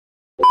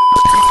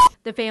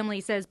The family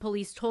says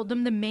police told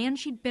them the man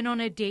she'd been on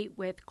a date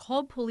with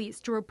called police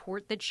to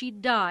report that she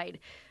died.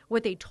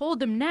 What they told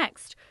them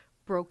next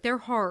broke their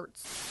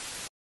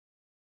hearts.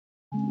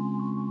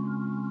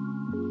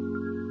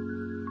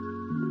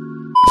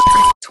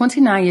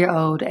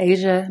 29-year-old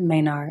Asia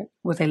Maynard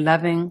was a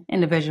loving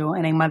individual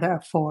and a mother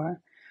of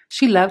 4.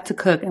 She loved to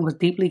cook and was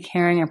deeply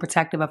caring and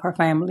protective of her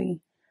family.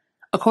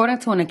 According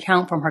to an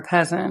account from her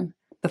cousin,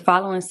 the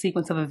following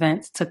sequence of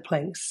events took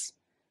place.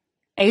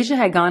 Asia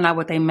had gone out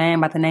with a man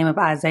by the name of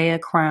Isaiah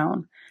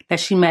Crown that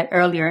she met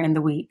earlier in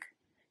the week.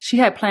 She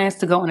had plans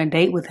to go on a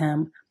date with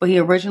him, but he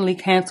originally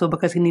canceled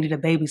because he needed a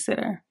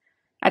babysitter.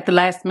 At the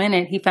last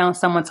minute, he found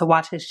someone to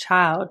watch his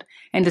child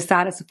and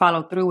decided to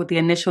follow through with the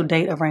initial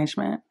date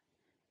arrangement.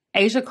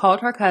 Asia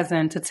called her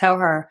cousin to tell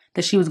her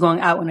that she was going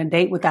out on a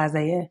date with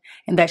Isaiah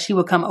and that she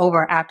would come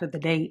over after the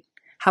date.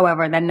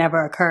 However, that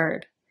never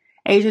occurred.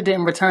 Asia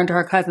didn't return to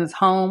her cousin's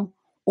home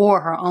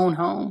or her own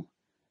home.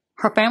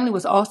 Her family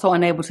was also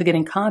unable to get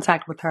in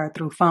contact with her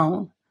through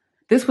phone.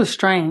 This was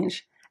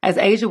strange, as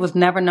Asia was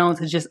never known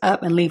to just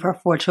up and leave her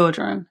 4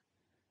 children.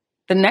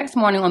 The next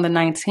morning on the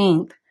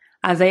 19th,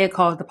 Isaiah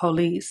calls the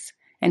police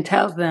and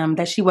tells them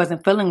that she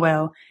wasn't feeling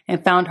well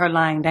and found her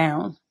lying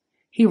down.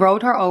 He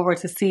rolled her over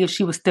to see if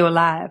she was still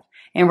alive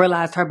and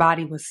realized her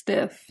body was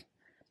stiff.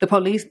 The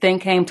police then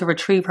came to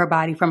retrieve her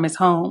body from his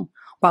home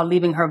while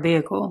leaving her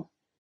vehicle.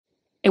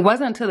 It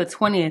wasn't until the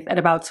 20th at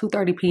about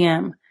 2:30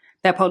 p.m.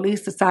 that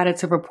police decided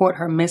to report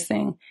her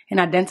missing and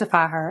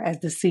identify her as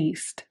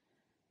deceased.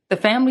 The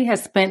family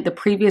has spent the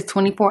previous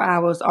 24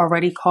 hours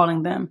already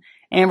calling them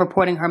and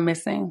reporting her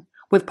missing,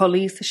 with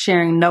police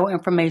sharing no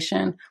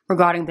information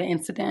regarding the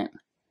incident.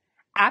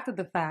 After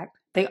the fact,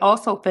 they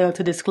also failed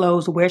to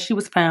disclose where she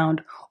was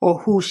found or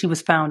who she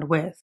was found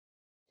with.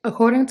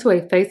 According to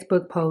a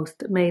Facebook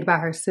post made by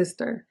her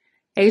sister,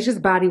 Asia's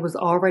body was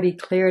already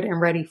cleared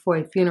and ready for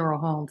a funeral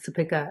home to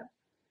pick up.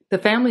 The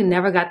family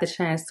never got the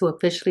chance to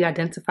officially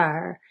identify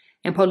her,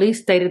 and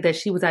police stated that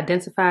she was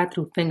identified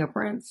through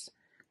fingerprints.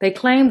 They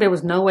claimed there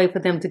was no way for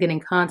them to get in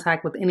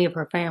contact with any of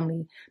her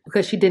family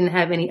because she didn't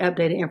have any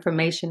updated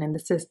information in the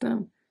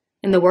system.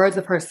 In the words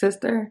of her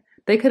sister,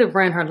 they could have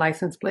ran her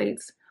license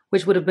plates,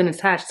 which would have been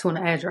attached to an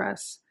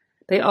address.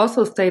 They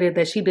also stated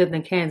that she lived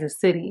in Kansas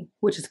City,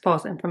 which is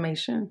false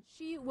information.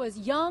 She was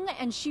young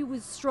and she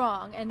was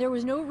strong, and there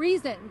was no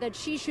reason that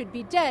she should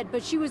be dead,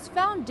 but she was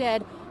found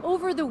dead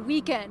over the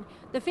weekend.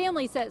 The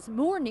family says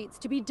more needs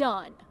to be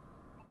done.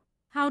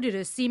 How did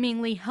a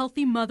seemingly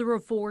healthy mother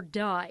of 4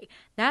 die?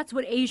 That's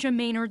what Asia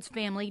Maynard's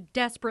family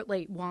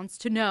desperately wants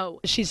to know.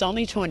 She's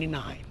only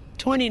 29.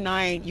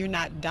 29, you're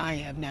not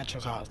dying of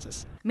natural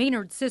causes.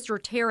 Maynard's sister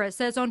Tara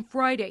says on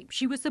Friday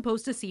she was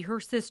supposed to see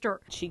her sister.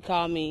 She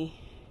called me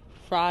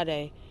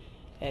Friday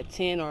at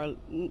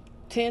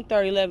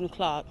 10:30, 11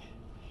 o'clock,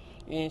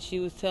 and she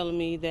was telling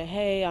me that,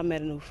 hey, I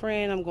met a new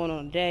friend, I'm going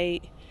on a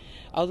date.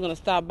 I was going to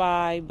stop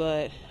by,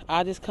 but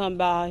I'll just come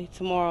by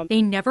tomorrow.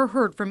 They never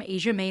heard from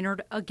Asia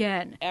Maynard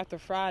again. After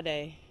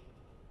Friday,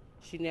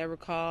 she never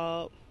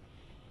called,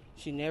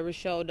 she never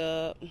showed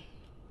up,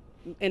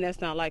 and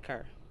that's not like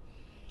her.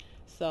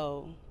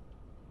 So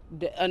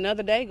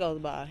another day goes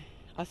by.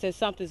 I said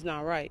something's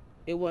not right.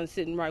 It wasn't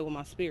sitting right with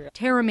my spirit.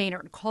 Tara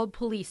Maynard called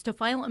police to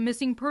file a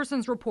missing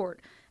persons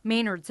report.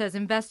 Maynard says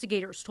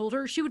investigators told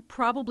her she would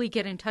probably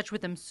get in touch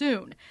with them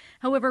soon.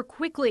 However,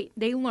 quickly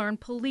they learned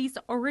police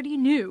already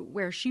knew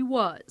where she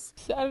was.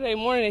 Saturday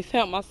morning they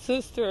found my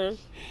sister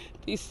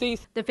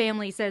deceased. The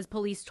family says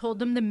police told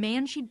them the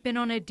man she'd been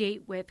on a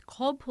date with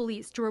called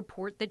police to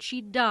report that she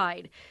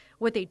died.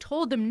 What they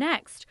told them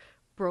next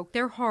broke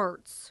their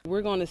hearts.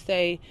 We're going to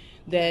say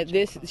that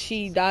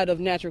she died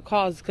of natural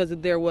causes because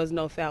there was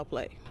no foul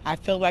play. I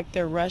feel like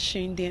they're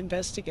rushing the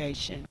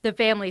investigation. The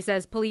family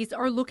says police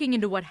are looking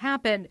into what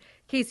happened.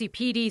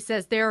 KCPD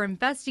says they are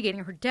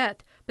investigating her death,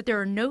 but there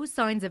are no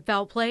signs of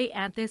foul play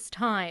at this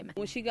time.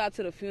 When she got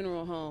to the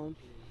funeral home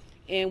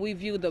and we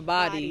viewed the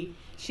body,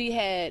 she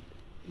had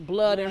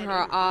blood in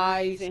her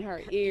eyes and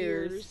her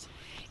ears,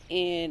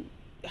 and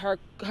her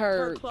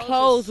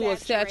clothes were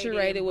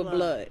saturated with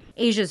blood.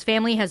 Asia's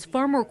family has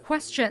far more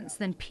questions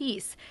than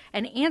peace,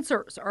 and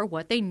answers are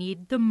what they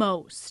need the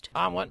most.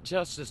 I want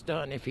justice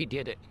done if he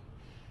did it.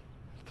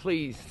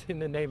 Please, in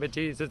the name of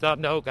Jesus, I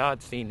know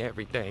God's seen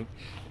everything,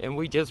 and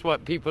we just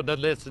want people to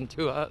listen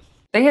to us.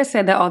 They have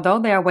said that although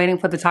they are waiting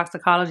for the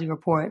toxicology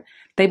report,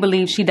 they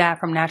believe she died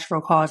from natural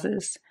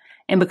causes.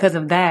 And because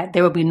of that,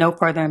 there will be no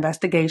further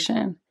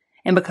investigation.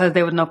 And because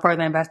there was no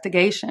further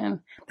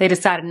investigation, they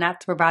decided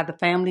not to provide the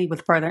family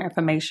with further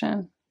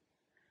information.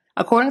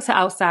 According to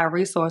outside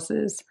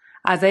resources,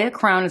 Isaiah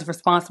Crown is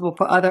responsible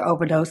for other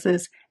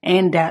overdoses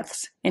and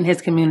deaths in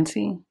his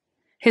community.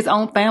 His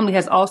own family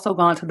has also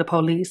gone to the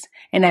police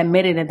and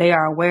admitted that they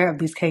are aware of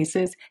these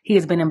cases he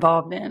has been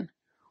involved in.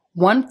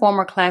 One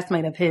former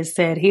classmate of his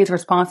said he is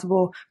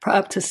responsible for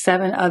up to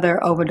 7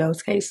 other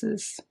overdose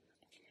cases.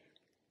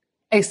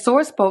 A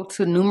source spoke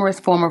to numerous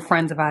former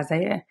friends of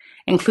Isaiah,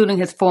 including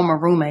his former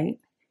roommate.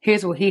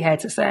 Here's what he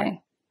had to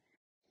say.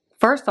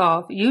 First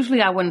off,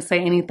 usually I wouldn't say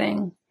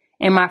anything.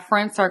 In my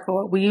friend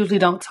circle, we usually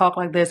don't talk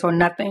like this or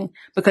nothing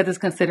because it's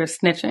considered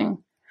snitching.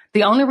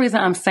 The only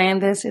reason I'm saying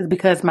this is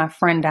because my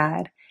friend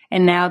died,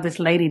 and now this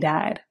lady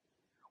died.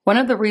 One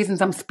of the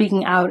reasons I'm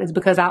speaking out is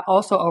because I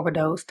also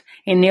overdosed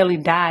and nearly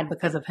died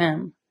because of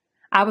him.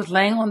 I was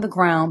laying on the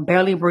ground,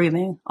 barely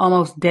breathing,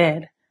 almost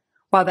dead.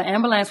 While the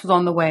ambulance was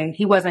on the way,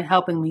 he wasn't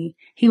helping me.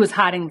 He was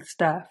hiding the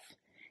stuff.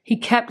 He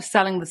kept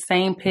selling the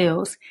same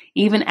pills,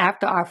 even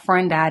after our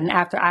friend died and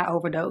after I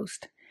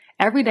overdosed.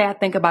 Every day I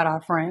think about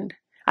our friend.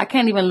 I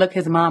can't even look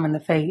his mom in the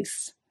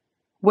face.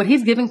 What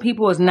he's giving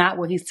people is not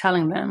what he's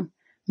telling them.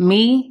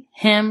 Me,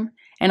 him,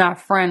 and our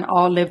friend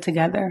all lived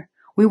together.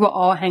 We were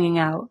all hanging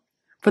out.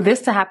 For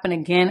this to happen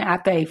again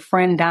after a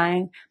friend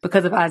dying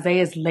because of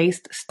Isaiah's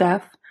laced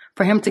stuff,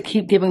 for him to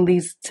keep giving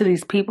these to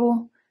these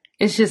people,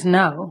 it's just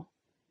no.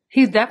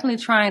 He's definitely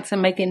trying to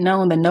make it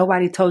known that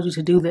nobody told you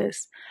to do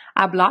this.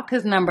 I blocked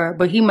his number,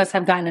 but he must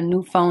have gotten a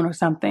new phone or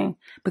something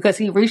because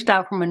he reached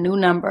out from a new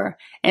number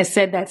and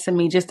said that to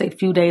me just a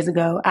few days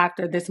ago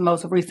after this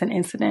most recent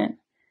incident.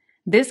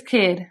 This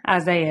kid,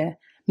 Isaiah,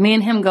 me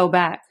and him go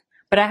back,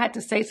 but I had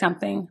to say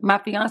something. My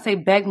fiance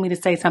begged me to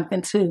say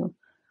something too.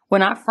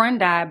 When our friend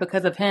died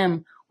because of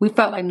him, we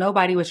felt like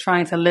nobody was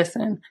trying to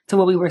listen to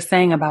what we were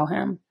saying about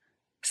him.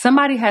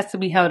 Somebody has to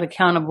be held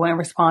accountable and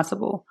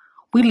responsible.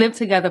 We lived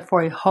together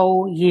for a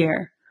whole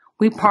year.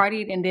 We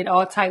partied and did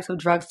all types of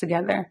drugs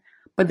together,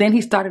 but then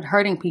he started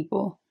hurting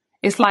people.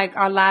 It's like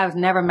our lives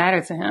never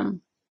mattered to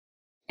him.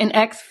 An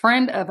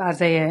ex-friend of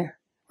Isaiah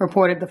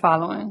reported the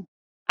following.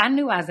 I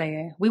knew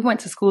Isaiah. We went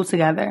to school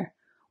together.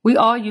 We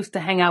all used to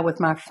hang out with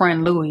my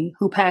friend Louis,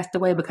 who passed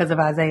away because of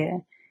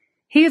Isaiah.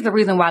 He is the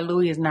reason why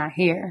Louis is not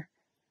here.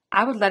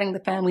 I was letting the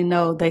family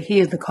know that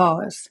he is the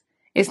cause.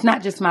 It's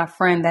not just my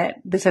friend that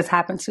this has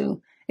happened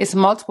to. It's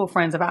multiple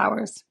friends of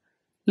ours.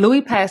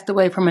 Louis passed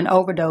away from an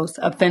overdose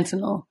of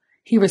fentanyl.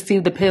 He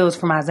received the pills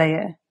from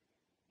Isaiah.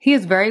 He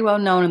is very well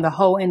known in the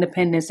whole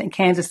Independence and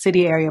Kansas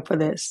City area for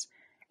this.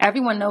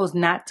 Everyone knows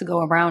not to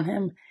go around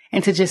him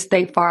and to just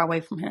stay far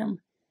away from him.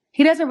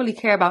 He doesn't really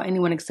care about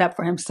anyone except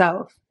for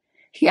himself.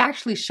 He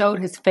actually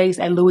showed his face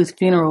at Louis'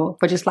 funeral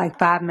for just like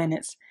 5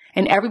 minutes,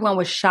 and everyone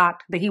was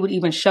shocked that he would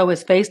even show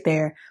his face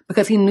there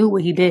because he knew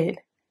what he did.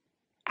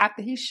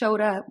 After he showed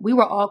up, we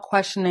were all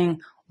questioning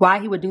why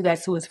he would do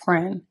that to his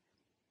friend.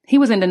 He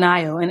was in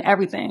denial and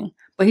everything,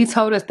 but he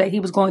told us that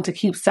he was going to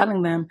keep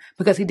selling them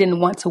because he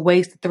didn't want to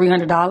waste the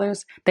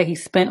 $300 that he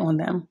spent on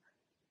them.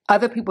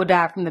 Other people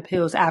died from the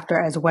pills after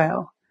as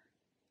well.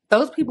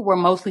 Those people were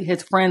mostly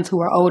his friends who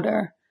were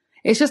older.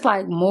 It's just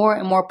like more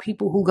and more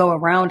people who go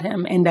around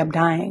him end up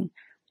dying.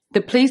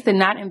 The police did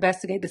not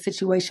investigate the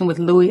situation with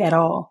Louis at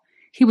all.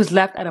 He was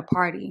left at a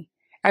party.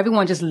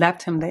 Everyone just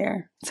left him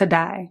there to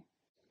die.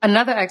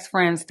 Another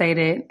ex-friend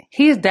stated,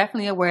 he is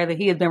definitely aware that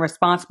he has been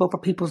responsible for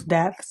people's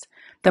deaths.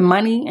 The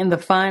money and the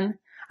fun,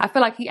 I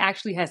feel like he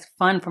actually has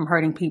fun from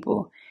hurting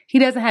people. He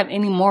doesn't have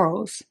any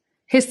morals.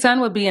 His son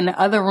would be in the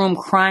other room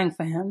crying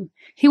for him.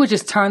 He would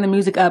just turn the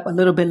music up a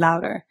little bit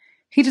louder.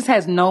 He just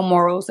has no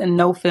morals and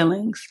no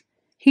feelings.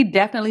 He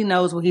definitely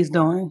knows what he's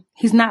doing.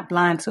 He's not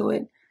blind to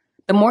it.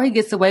 The more he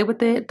gets away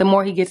with it, the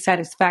more he gets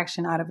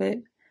satisfaction out of it.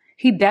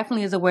 He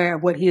definitely is aware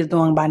of what he is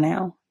doing by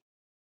now.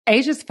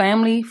 Asia's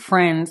family,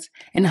 friends,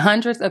 and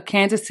hundreds of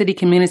Kansas City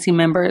community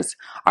members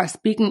are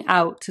speaking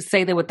out to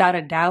say that without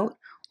a doubt,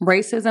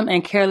 racism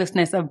and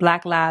carelessness of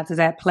Black lives is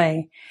at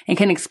play and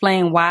can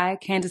explain why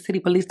Kansas City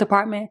Police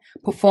Department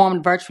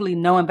performed virtually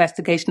no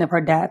investigation of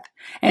her death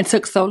and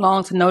took so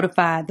long to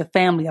notify the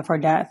family of her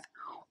death,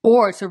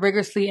 or to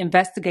rigorously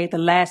investigate the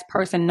last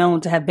person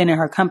known to have been in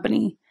her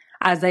company,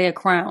 Isaiah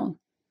Crown.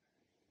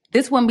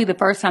 This wouldn't be the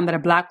first time that a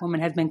Black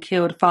woman has been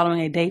killed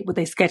following a date with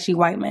a sketchy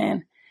white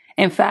man.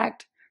 In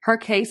fact, her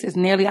case is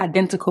nearly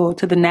identical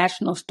to the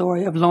national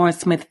story of Lawrence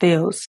Smith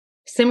Fields,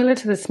 similar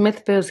to the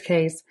Smith Fields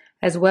case,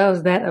 as well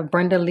as that of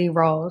Brenda Lee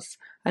Rawls,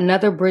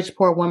 another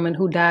Bridgeport woman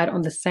who died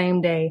on the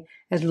same day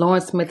as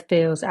Lawrence Smith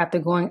Fields after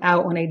going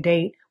out on a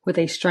date with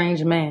a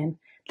strange man.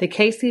 The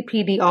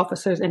KCPD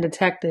officers and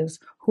detectives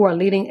who are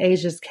leading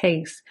Asia's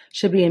case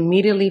should be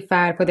immediately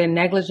fired for their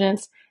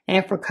negligence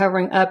and for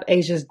covering up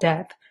Asia's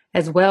death,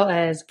 as well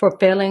as for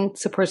failing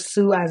to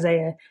pursue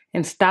Isaiah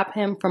and stop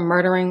him from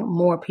murdering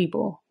more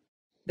people.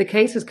 The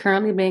case is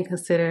currently being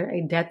considered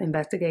a death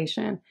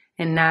investigation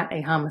and not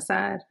a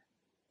homicide.